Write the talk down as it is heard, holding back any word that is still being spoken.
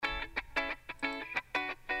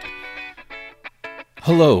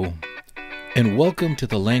Hello, and welcome to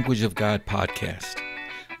the Language of God podcast.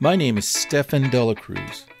 My name is Stephan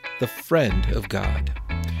Delacruz, the friend of God.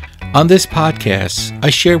 On this podcast, I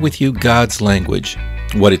share with you God's language,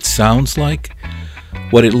 what it sounds like,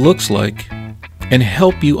 what it looks like, and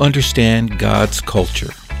help you understand God's culture,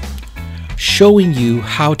 showing you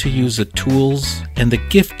how to use the tools and the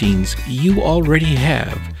giftings you already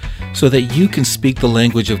have so that you can speak the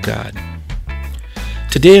language of God.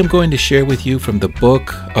 Today I'm going to share with you from the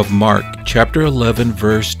book of Mark, chapter 11,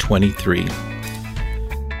 verse 23.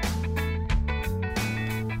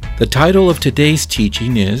 The title of today's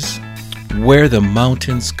teaching is Where the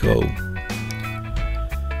Mountains Go.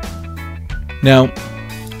 Now,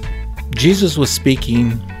 Jesus was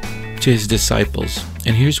speaking to his disciples,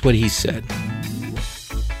 and here's what he said.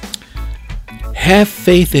 Have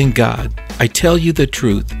faith in God. I tell you the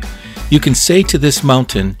truth. You can say to this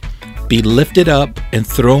mountain, be lifted up and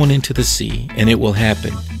thrown into the sea, and it will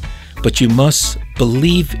happen. But you must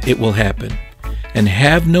believe it will happen, and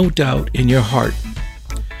have no doubt in your heart.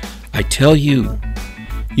 I tell you,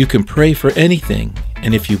 you can pray for anything,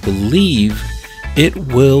 and if you believe, it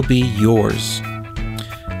will be yours.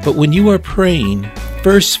 But when you are praying,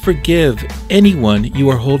 first forgive anyone you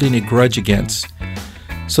are holding a grudge against,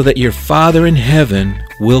 so that your Father in heaven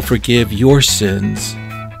will forgive your sins.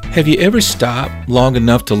 Have you ever stopped long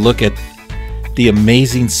enough to look at the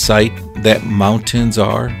amazing sight that mountains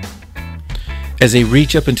are as they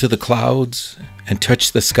reach up into the clouds and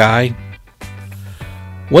touch the sky?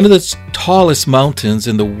 One of the tallest mountains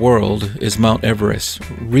in the world is Mount Everest,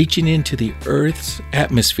 reaching into the Earth's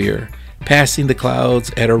atmosphere, passing the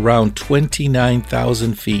clouds at around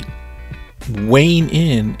 29,000 feet, weighing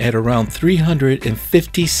in at around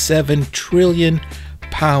 357 trillion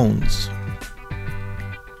pounds.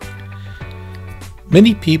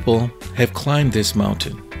 Many people have climbed this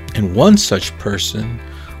mountain, and one such person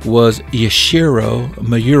was Yoshiro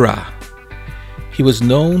Miura. He was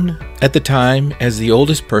known at the time as the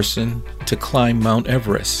oldest person to climb Mount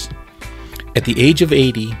Everest. At the age of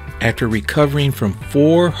 80, after recovering from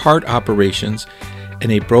 4 heart operations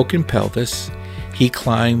and a broken pelvis, he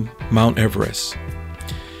climbed Mount Everest.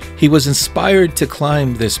 He was inspired to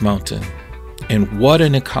climb this mountain, and what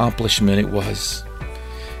an accomplishment it was.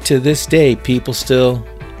 To this day, people still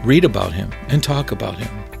read about him and talk about him.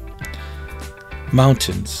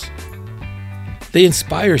 Mountains. They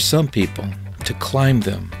inspire some people to climb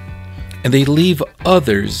them, and they leave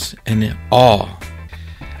others in awe.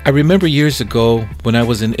 I remember years ago when I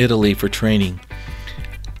was in Italy for training,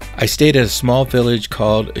 I stayed at a small village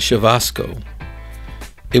called Chavasco.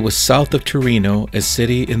 It was south of Torino, a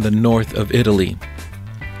city in the north of Italy.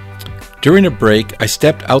 During a break, I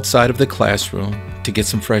stepped outside of the classroom to get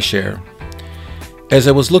some fresh air. As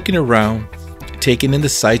I was looking around, taking in the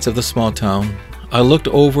sights of the small town, I looked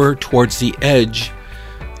over towards the edge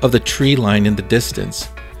of the tree line in the distance,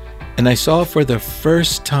 and I saw for the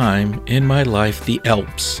first time in my life the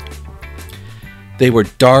Alps. They were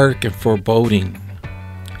dark and foreboding.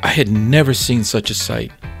 I had never seen such a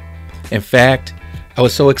sight. In fact, I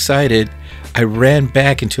was so excited, I ran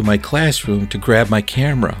back into my classroom to grab my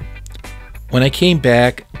camera. When I came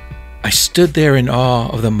back, I stood there in awe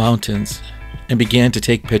of the mountains and began to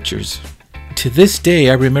take pictures. To this day,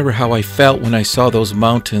 I remember how I felt when I saw those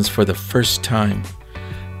mountains for the first time.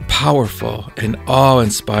 Powerful and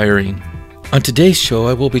awe-inspiring. On today's show,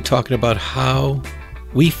 I will be talking about how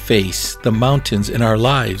we face the mountains in our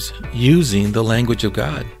lives using the language of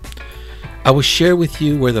God. I will share with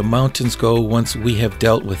you where the mountains go once we have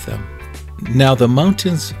dealt with them. Now, the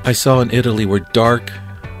mountains I saw in Italy were dark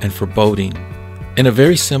and foreboding. In a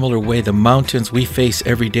very similar way, the mountains we face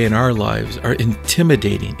every day in our lives are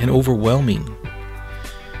intimidating and overwhelming.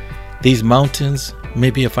 These mountains may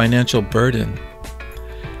be a financial burden.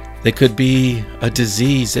 They could be a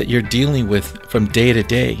disease that you're dealing with from day to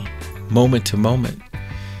day, moment to moment.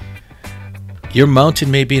 Your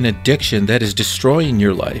mountain may be an addiction that is destroying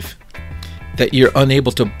your life, that you're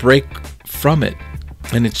unable to break from it,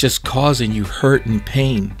 and it's just causing you hurt and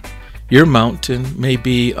pain. Your mountain may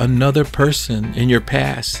be another person in your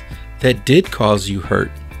past that did cause you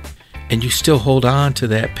hurt, and you still hold on to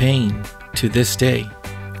that pain to this day.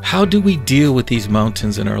 How do we deal with these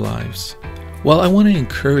mountains in our lives? Well, I want to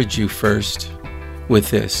encourage you first with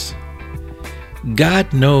this.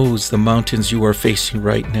 God knows the mountains you are facing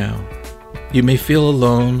right now. You may feel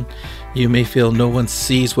alone. You may feel no one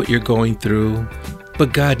sees what you're going through,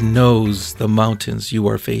 but God knows the mountains you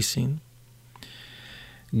are facing.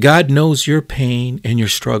 God knows your pain and your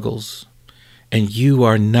struggles, and you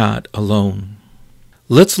are not alone.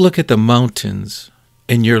 Let's look at the mountains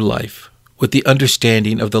in your life with the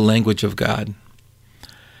understanding of the language of God.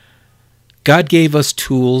 God gave us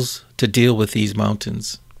tools to deal with these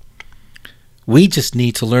mountains. We just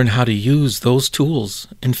need to learn how to use those tools.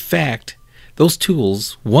 In fact, those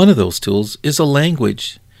tools, one of those tools, is a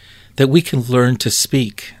language that we can learn to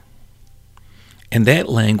speak. And that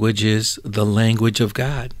language is the language of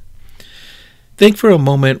God. Think for a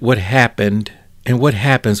moment what happened and what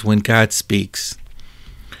happens when God speaks.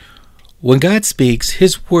 When God speaks,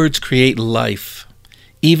 His words create life,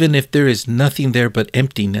 even if there is nothing there but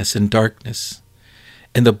emptiness and darkness.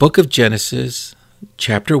 In the book of Genesis,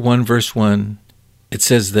 chapter 1, verse 1, it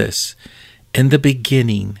says this, "In the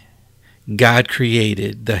beginning, God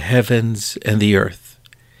created the heavens and the earth."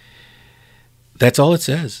 That's all it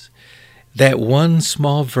says. That one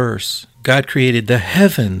small verse, God created the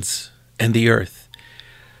heavens and the earth.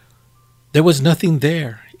 There was nothing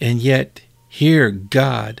there, and yet here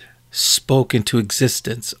God spoke into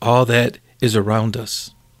existence all that is around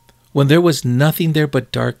us. When there was nothing there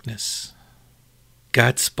but darkness,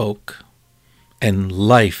 God spoke, and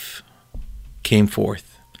life came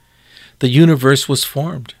forth. The universe was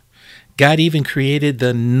formed. God even created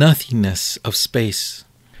the nothingness of space.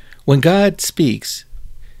 When God speaks,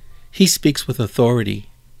 He speaks with authority,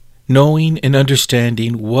 knowing and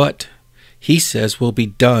understanding what He says will be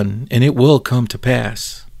done, and it will come to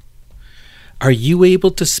pass. Are you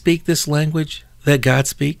able to speak this language that God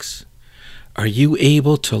speaks? Are you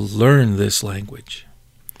able to learn this language?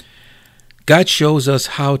 God shows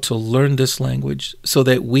us how to learn this language so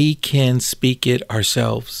that we can speak it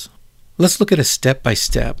ourselves. Let's look at a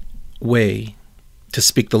step-by-step way to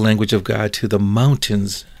speak the language of God to the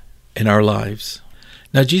mountains in our lives.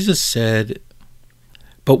 Now, Jesus said,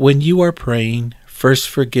 "But when you are praying, first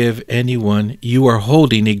forgive anyone you are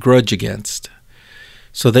holding a grudge against,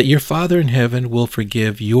 so that your Father in heaven will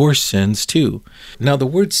forgive your sins too." Now, the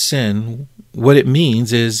word sin, what it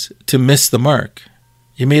means is to miss the mark.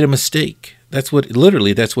 You made a mistake. That's what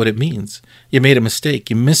it means. You made a mistake.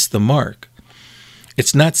 You missed the mark.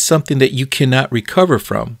 It's not something that you cannot recover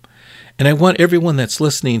from. And I want everyone that's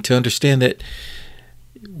listening to understand that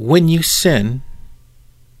when you sin,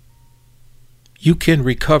 you can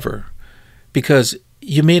recover because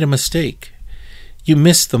you made a mistake. You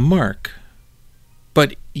missed the mark,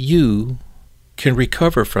 but you can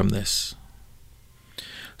recover from this.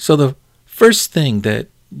 So the first thing that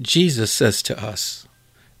Jesus says to us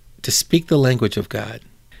to speak the language of God,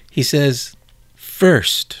 He says,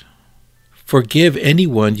 first, forgive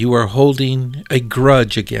anyone you are holding a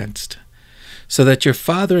grudge against, so that your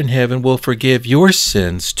Father in heaven will forgive your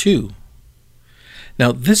sins too.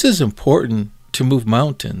 Now, this is important to move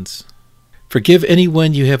mountains. Forgive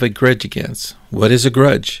anyone you have a grudge against. What is a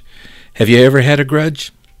grudge? Have you ever had a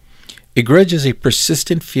grudge? A grudge is a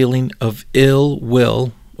persistent feeling of ill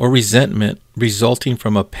will or resentment resulting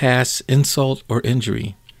from a past insult or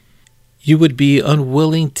injury. You would be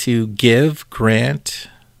unwilling to give, grant,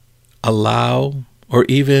 allow, or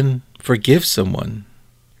even forgive someone.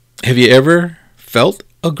 Have you ever felt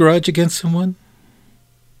a grudge against someone?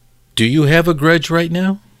 Do you have a grudge right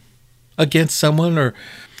now against someone? Or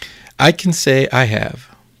I can say I have.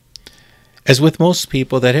 As with most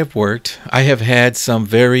people that have worked, I have had some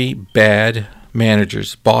very bad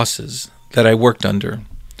managers, bosses that I worked under.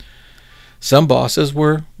 Some bosses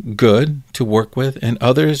were good to work with, and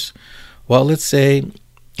others, well, let's say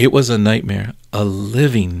it was a nightmare, a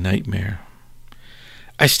living nightmare.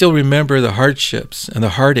 I still remember the hardships and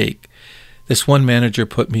the heartache this one manager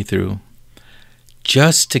put me through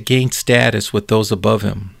just to gain status with those above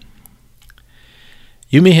him.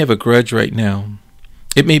 You may have a grudge right now.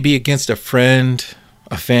 It may be against a friend,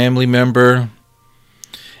 a family member.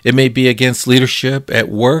 It may be against leadership at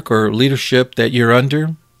work or leadership that you're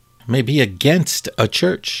under. It may be against a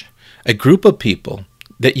church, a group of people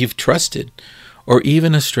that you've trusted, or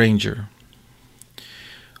even a stranger.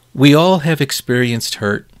 We all have experienced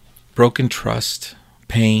hurt, broken trust,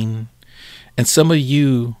 pain, and some of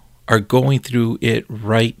you are going through it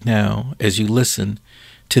right now as you listen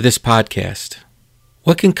to this podcast.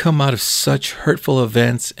 What can come out of such hurtful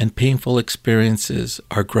events and painful experiences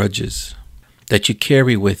are grudges that you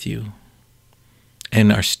carry with you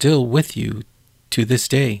and are still with you to this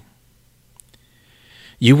day.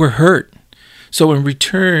 You were hurt, so in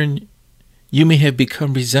return, you may have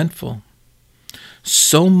become resentful,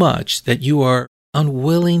 so much that you are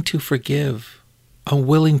unwilling to forgive,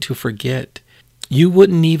 unwilling to forget. You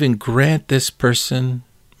wouldn't even grant this person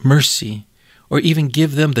mercy or even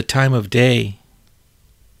give them the time of day.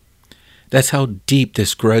 That's how deep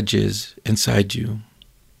this grudge is inside you.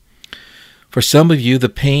 For some of you, the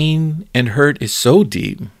pain and hurt is so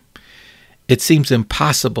deep, it seems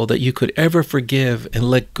impossible that you could ever forgive and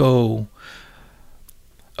let go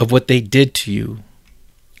of what they did to you,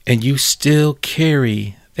 and you still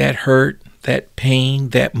carry that hurt, that pain,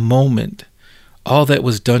 that moment, all that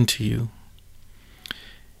was done to you.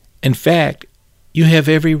 In fact, you have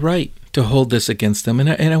every right to hold this against them, and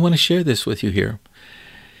I want to share this with you here.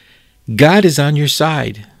 God is on your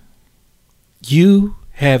side. You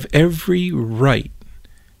have every right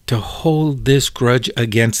to hold this grudge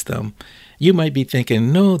against them. You might be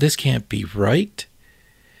thinking, no, this can't be right.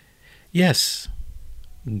 Yes,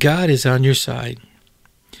 God is on your side.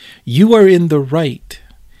 You are in the right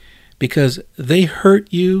because they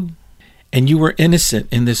hurt you and you were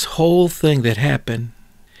innocent in this whole thing that happened.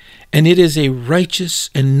 And it is a righteous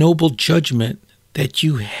and noble judgment that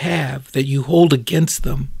you have, that you hold against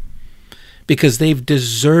them, because they've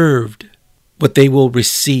deserved what they will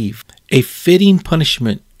receive. A fitting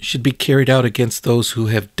punishment should be carried out against those who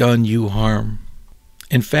have done you harm.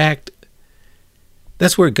 In fact,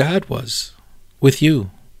 that's where God was, with you,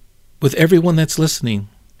 with everyone that's listening.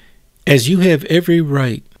 As you have every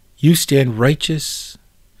right, you stand righteous,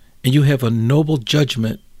 and you have a noble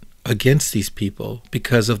judgment against these people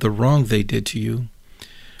because of the wrong they did to you.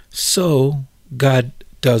 So God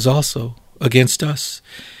does also against us.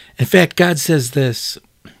 In fact, God says this: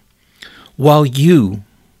 while you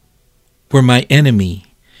were my enemy,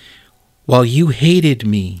 while you hated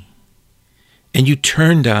me and you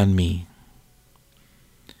turned on me,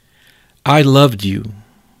 I loved you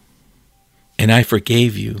and I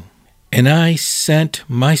forgave you, and I sent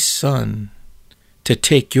my Son to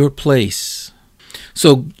take your place.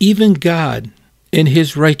 So even God, in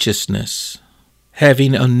his righteousness,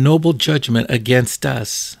 having a noble judgment against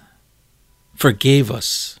us, forgave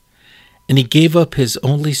us. And he gave up his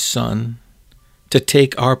only Son to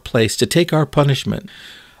take our place, to take our punishment.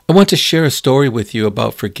 I want to share a story with you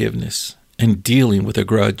about forgiveness and dealing with a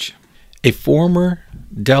grudge. A former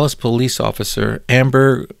Dallas police officer,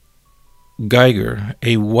 Amber Geiger,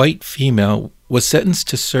 a white female, was sentenced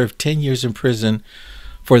to serve 10 years in prison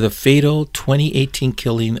for the fatal 2018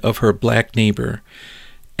 killing of her black neighbor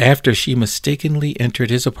after she mistakenly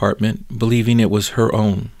entered his apartment believing it was her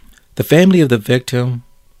own. The family of the victim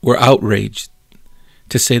were outraged,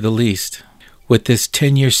 to say the least, with this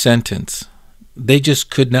 10-year sentence. They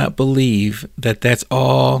just could not believe that that's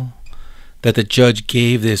all that the judge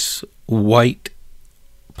gave this white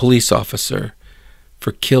police officer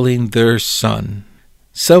for killing their son.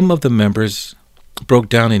 Some of the members broke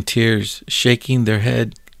down in tears, shaking their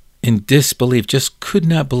head in disbelief, just could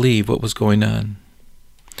not believe what was going on.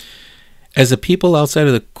 As the people outside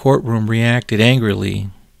of the courtroom reacted angrily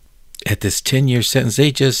at this 10-year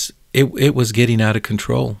sentence, it was getting out of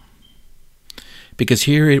control. Because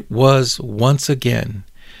here it was once again,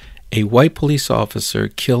 a white police officer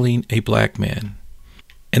killing a black man.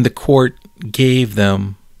 And the court gave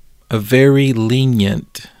them a very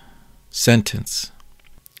lenient sentence.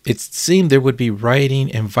 It seemed there would be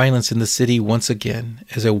rioting and violence in the city once again,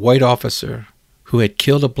 as a white officer who had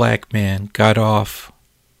killed a black man got off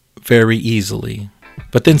very easily.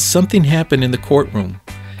 But then something happened in the courtroom,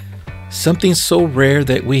 something so rare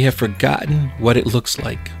that we have forgotten what it looks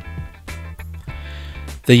like.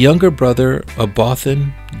 The younger brother of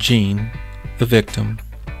Bothan Jean, the victim,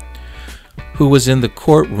 who was in the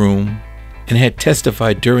courtroom and had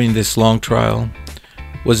testified during this long trial,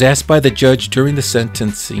 was asked by the judge during the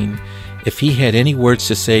sentencing if he had any words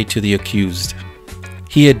to say to the accused.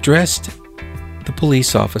 He addressed the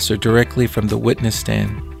police officer directly from the witness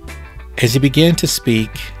stand. As he began to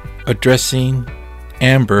speak, addressing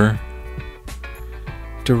Amber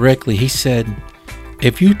directly, he said,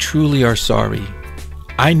 "If you truly are sorry,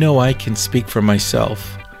 I know I can speak for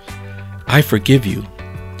myself. I forgive you.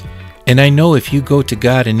 And I know if you go to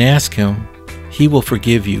God and ask him, he will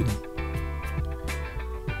forgive you."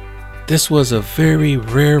 This was a very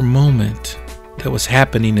rare moment that was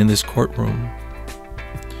happening in this courtroom.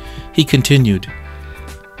 He continued,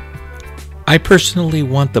 "I personally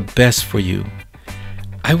want the best for you.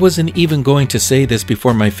 I wasn't even going to say this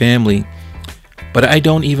before my family, but I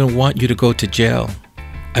don't even want you to go to jail.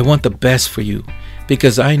 I want the best for you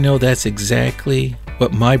because I know that's exactly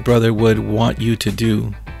what my brother would want you to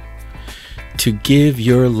do, to give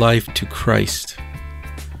your life to Christ."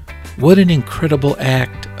 What an incredible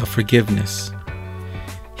act of forgiveness.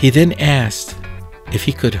 He then asked if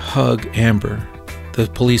he could hug Amber, the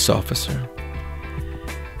police officer.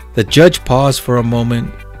 The judge paused for a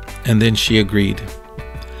moment, and then she agreed.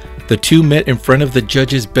 The two met in front of the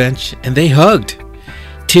judge's bench, and they hugged.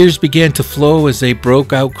 Tears began to flow as they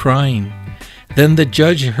broke out crying. Then the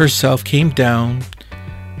judge herself came down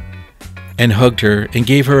and hugged her and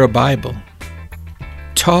gave her a Bible.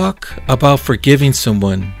 Talk about forgiving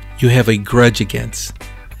someone you have a grudge against.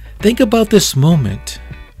 Think about this moment.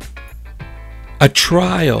 A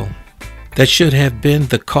trial that should have been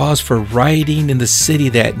the cause for rioting in the city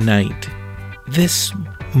that night. This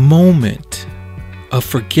moment of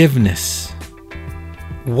forgiveness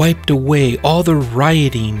wiped away all the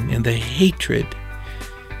rioting and the hatred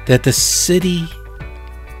that the city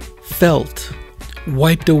felt,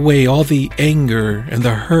 wiped away all the anger and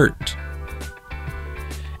the hurt.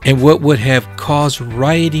 And what would have caused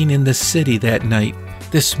rioting in the city that night,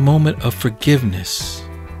 this moment of forgiveness.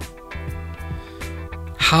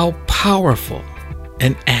 How powerful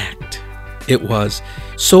an act it was,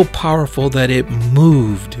 so powerful that it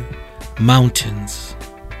moved mountains.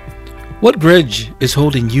 What grudge is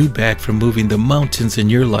holding you back from moving the mountains in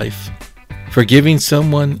your life? Forgiving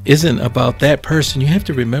someone isn't about that person. You have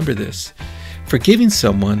to remember this. Forgiving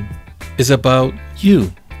someone is about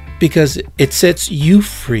you, because it sets you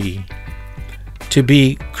free to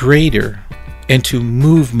be greater and to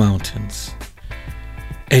move mountains.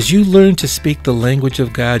 As you learn to speak the language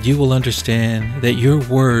of God, you will understand that your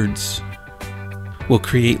words will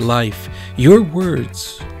create life. Your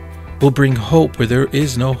words will bring hope where there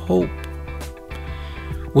is no hope.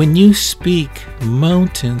 When you speak,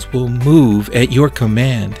 mountains will move at your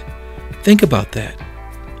command. Think about that.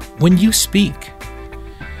 When you speak,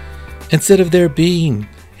 instead of there being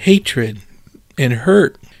hatred and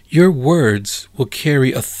hurt, your words will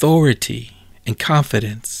carry authority and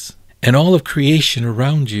confidence. And all of creation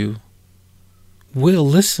around you will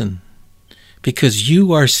listen because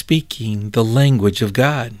you are speaking the language of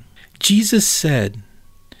God. Jesus said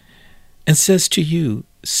and says to you,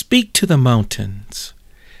 speak to the mountains.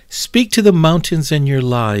 Speak to the mountains in your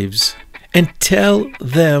lives and tell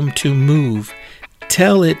them to move.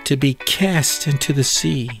 Tell it to be cast into the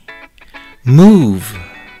sea. Move.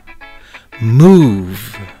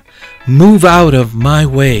 Move. Move out of my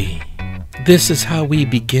way. This is how we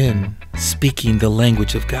begin speaking the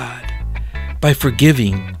language of God, by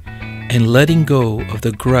forgiving and letting go of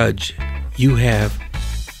the grudge you have.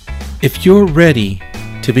 If you're ready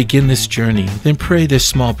to begin this journey, then pray this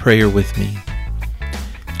small prayer with me.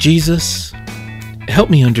 Jesus, help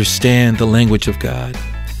me understand the language of God,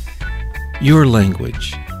 your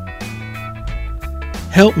language.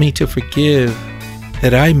 Help me to forgive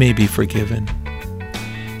that I may be forgiven.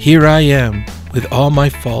 Here I am with all my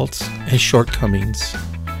faults and shortcomings.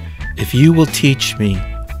 If you will teach me,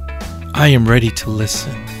 I am ready to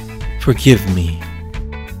listen. Forgive me.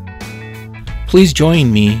 Please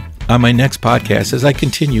join me on my next podcast as I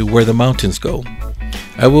continue where the mountains go.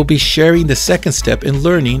 I will be sharing the second step in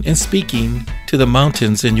learning and speaking to the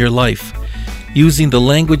mountains in your life, using the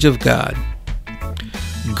language of God.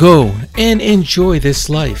 Go and enjoy this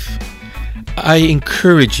life. I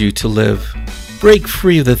encourage you to live. Break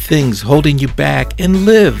free of the things holding you back and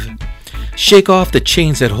live. Shake off the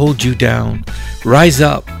chains that hold you down. Rise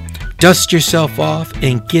up, dust yourself off,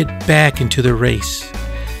 and get back into the race.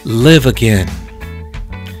 Live again.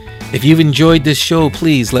 If you've enjoyed this show,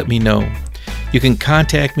 please let me know. You can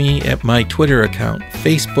contact me at my Twitter account,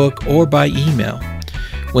 Facebook, or by email.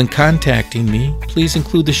 When contacting me, please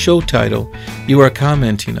include the show title you are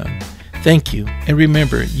commenting on. Thank you, and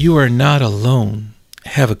remember, you are not alone.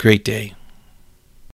 Have a great day.